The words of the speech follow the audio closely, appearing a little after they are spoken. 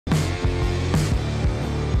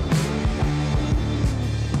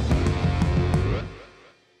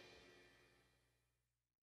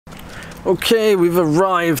Okay, we've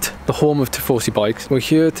arrived, the home of Tifosi Bikes. We're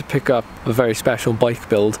here to pick up a very special bike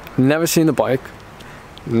build. Never seen the bike,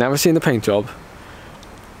 never seen the paint job,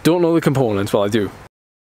 don't know the components, well I do.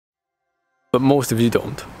 But most of you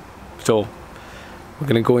don't. So, we're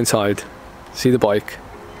gonna go inside, see the bike,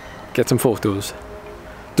 get some photos,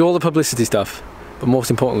 do all the publicity stuff, but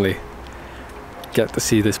most importantly, get to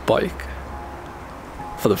see this bike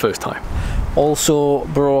for the first time. Also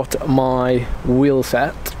brought my wheel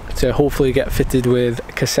set to hopefully get fitted with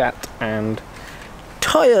cassette and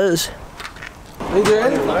tyres. How you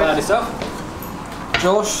doing? Not bad yourself?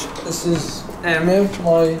 Josh, this is Emil,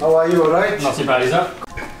 my... How are you, alright? Not too bad yourself?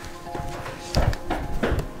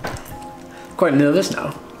 Quite nervous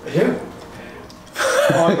now. Are you?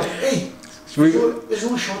 Hey,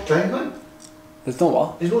 there's no short climb, man. There's no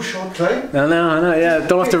what? There's no short climb. No, yeah,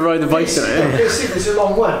 don't have to ride the bikes in it. It's a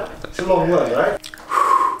long one. It's a long one, right?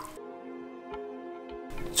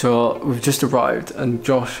 So we've just arrived and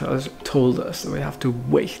Josh has told us that we have to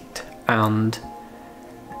wait, and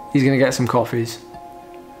he's gonna get some coffees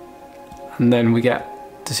and then we get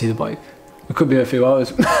to see the bike. It could be a few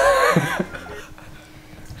hours. Yeah,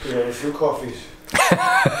 a few coffees. Good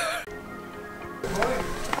morning.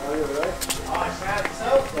 Are you alright? Oh, sad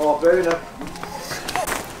yourself? Oh, very nice.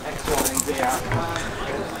 Excellent beer.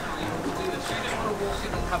 Do you just want to walk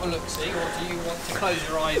in and have a look, see, or do you want to close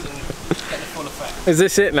your eyes and get the full effect? Is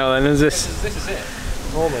this it now then? Is this? This is it.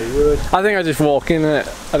 Oh my word. I think I just walk in it.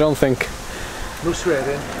 I don't think. No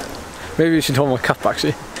swearing. Maybe you should hold my cup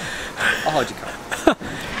actually. I'll hold your cup.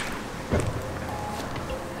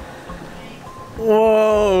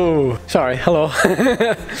 Whoa! Sorry, hello.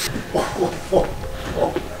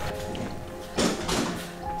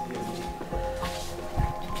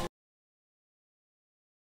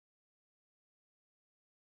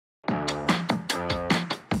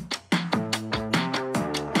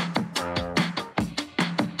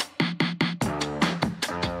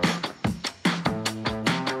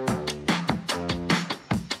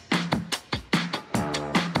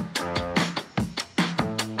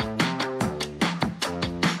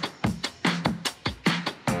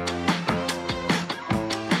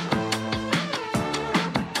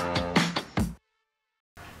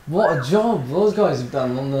 What a job those guys have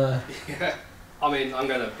done on the... Yeah. I mean, I'm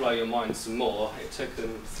going to blow your mind some more. It took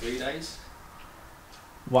them 3 days.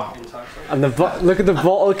 Wow. In total. And look at the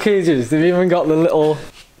bottle cages, they've even got the little...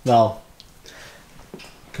 Well,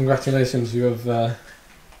 congratulations, you have...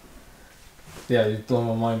 yeah, you've blown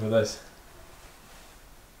my mind with this.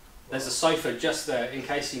 There's a sofa just there in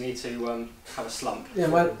case you need to have a slump. Yeah,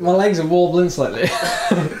 my legs are wobbling slightly.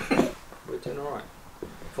 We're doing alright.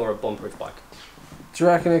 For a bomb-proof bike. Do you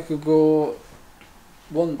reckon it could go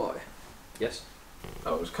one by? Yes.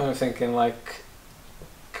 I was kind of thinking like,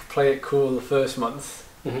 play it cool the first month.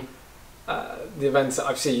 Mm-hmm. The events that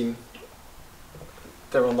I've seen,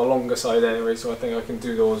 they're on the longer side anyway, so I think I can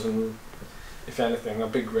do those, and if anything, a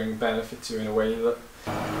big ring benefits you in a way that...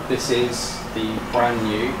 This is the brand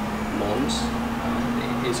new Mons.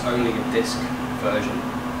 It is only a disc version.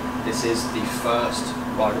 This is the first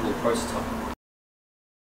rideable prototype.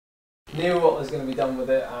 Knew what was going to be done with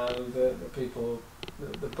it, and the people,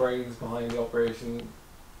 the brains behind the operation,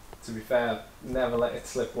 to be fair, never let it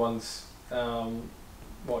slip once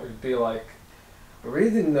what it would be like. I really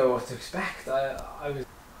didn't know what to expect.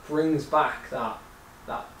 Brings back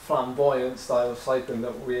that flamboyant style of cycling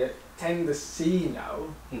that we tend to see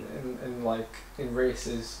now in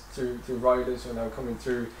races through riders who are now coming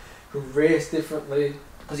through who race differently.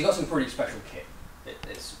 Because you got some pretty special kit.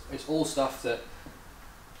 It's all stuff that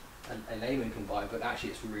a layman can buy, but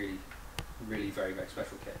actually it's really very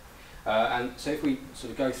special kit. And so if we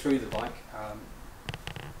sort of go through the bike,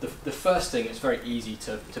 the first thing that's very easy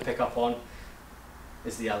to pick up on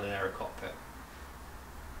is the Alinera cockpit.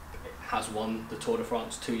 It has won the Tour de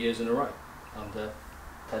France 2 years in a row under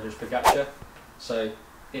Tadej Pogačar, so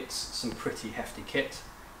it's some pretty hefty kit.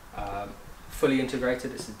 Fully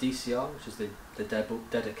integrated, it's the DCR, which is the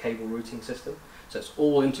DEDA cable routing system. So it's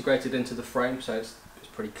all integrated into the frame, so it's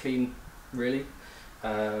pretty clean, really.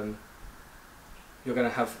 You're going to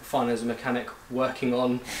have fun as a mechanic working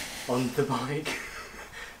on the bike.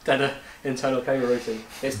 DEDA internal cable routing.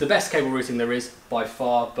 It's the best cable routing there is by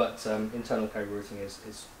far, but internal cable routing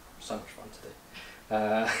is so much fun to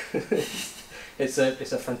do. It's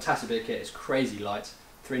a fantastic bit of kit. It's crazy light,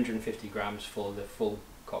 350 grams for the full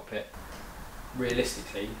cockpit.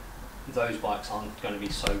 Realistically, those bikes aren't going to be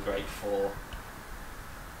so great for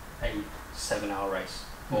a 7-hour race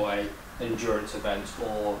or an endurance event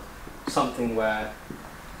or something where,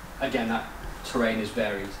 again, that terrain is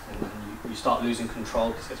varied and you start losing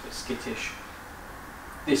control because it gets a bit skittish.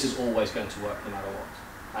 this is always going to work no matter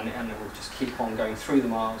what, and it will just keep on going through the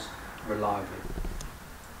miles reliably.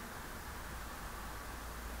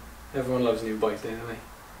 Everyone loves a new bike day, don't they?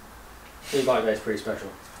 New bike day is pretty special.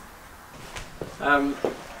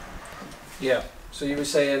 Yeah, so you were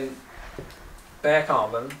saying bare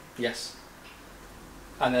carbon. Yes.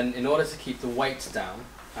 And then in order to keep the weight down,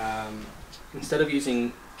 instead of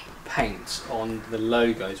using paint on the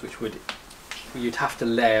logos, which you'd have to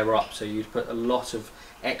layer up, so you'd put a lot of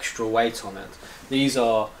extra weight on it. These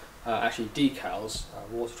are actually decals,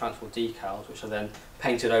 water transport decals, which are then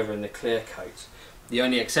painted over in the clear coat. The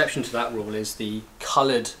only exception to that rule is the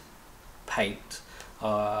coloured paint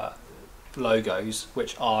logos,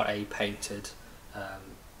 which are a painted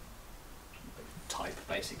type,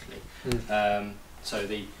 basically. So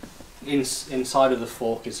the inside of the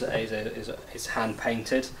fork is hand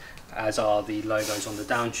painted, as are the logos on the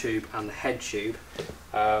down tube and the head tube.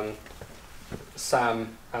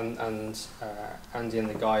 Sam and Andy and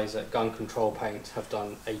the guys at Gun Control Paint have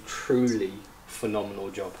done a truly phenomenal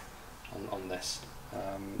job on this.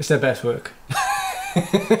 It's their best work.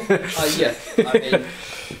 Yeah, I mean,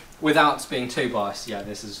 without being too biased, yeah,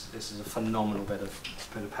 this is a phenomenal bit of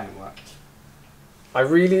paintwork.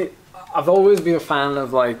 I've always been a fan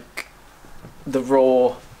of like the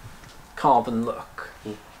raw carbon look,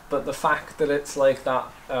 but the fact that it's like that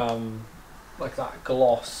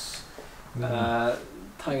gloss,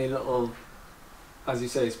 tiny little, as you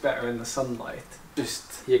say, it's better in the sunlight.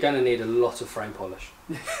 Just you're going to need a lot of frame polish,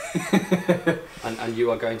 and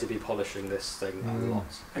you are going to be polishing this thing a lot.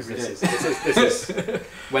 This is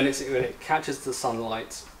when it catches the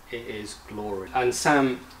sunlight, it is glorious. And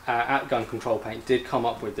Sam at Gun Control Paint did come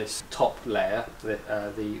up with this top layer.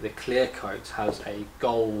 The clear coat has a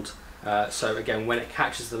gold. So again, when it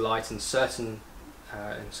catches the light in certain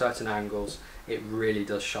angles, it really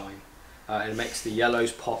does shine. It makes the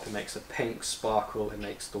yellows pop, it makes the pink sparkle, it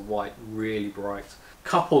makes the white really bright.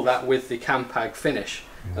 Couple that with the Campag finish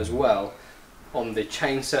as well, on the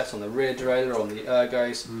chain set, on the rear derailleur, on the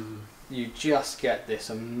ergos, you just get this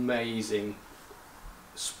amazing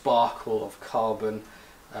sparkle of carbon.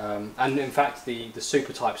 And in fact the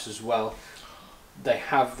super types as well, they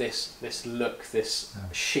have this look, this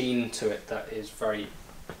sheen to it that is very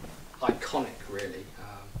iconic, really.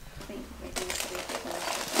 I think maybe we should do a bit more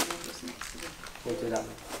just next to the... We'll do that. I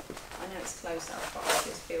know it's close up, but I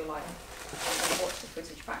just feel like I'll watch the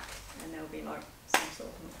footage back and there'll be like some sort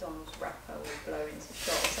of McDonald's wrapper will blow into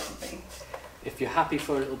shot or something. If you're happy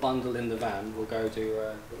for a little bundle in the van, we'll go do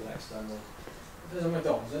a little external. there's a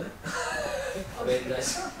McDonald's, isn't it? I mean,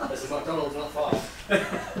 there's a McDonald's not far.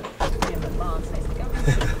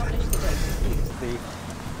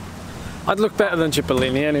 I'd look better than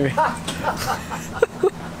Cipollini anyway.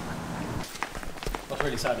 What's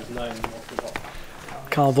really sad is knowing what we've got.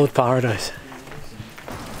 Cardboard paradise.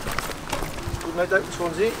 Good night out,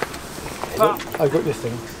 Swansea. I've got this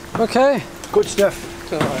thing. Okay. Good stuff.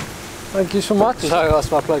 Thank you so much. No,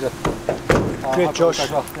 that's my pleasure. Great, Josh.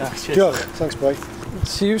 Well. Yeah, cheers. Josh, thanks, boy.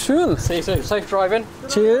 See you soon. See you soon. Safe driving.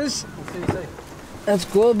 Cheers. See you soon. Let's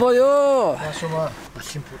go, boyo. That's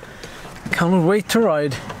simple. Can't wait to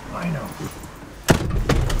ride. I know.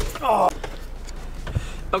 Oh.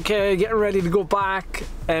 Okay, getting ready to go back.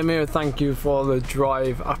 Emir, thank you for the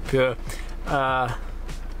drive up here.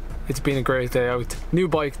 It's been a great day out. New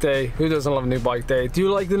bike day. Who doesn't love a new bike day? Do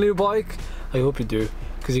you like the new bike? I hope you do,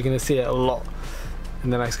 because you're going to see it a lot in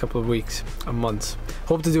the next couple of weeks and months.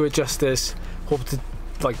 Hope to do it justice. Hope to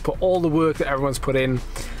put all the work that everyone's put in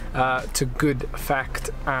to good effect,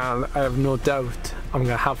 and I have no doubt I'm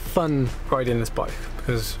gonna have fun riding this bike,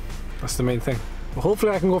 because that's the main thing. But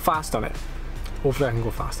hopefully I can go fast on it.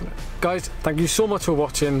 Guys, thank you so much for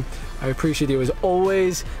watching. I appreciate you as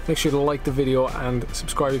always. Make sure to like the video and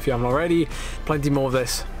subscribe if you haven't already. Plenty more of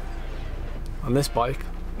this on this bike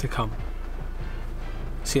to come.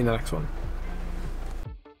 See you in the next one.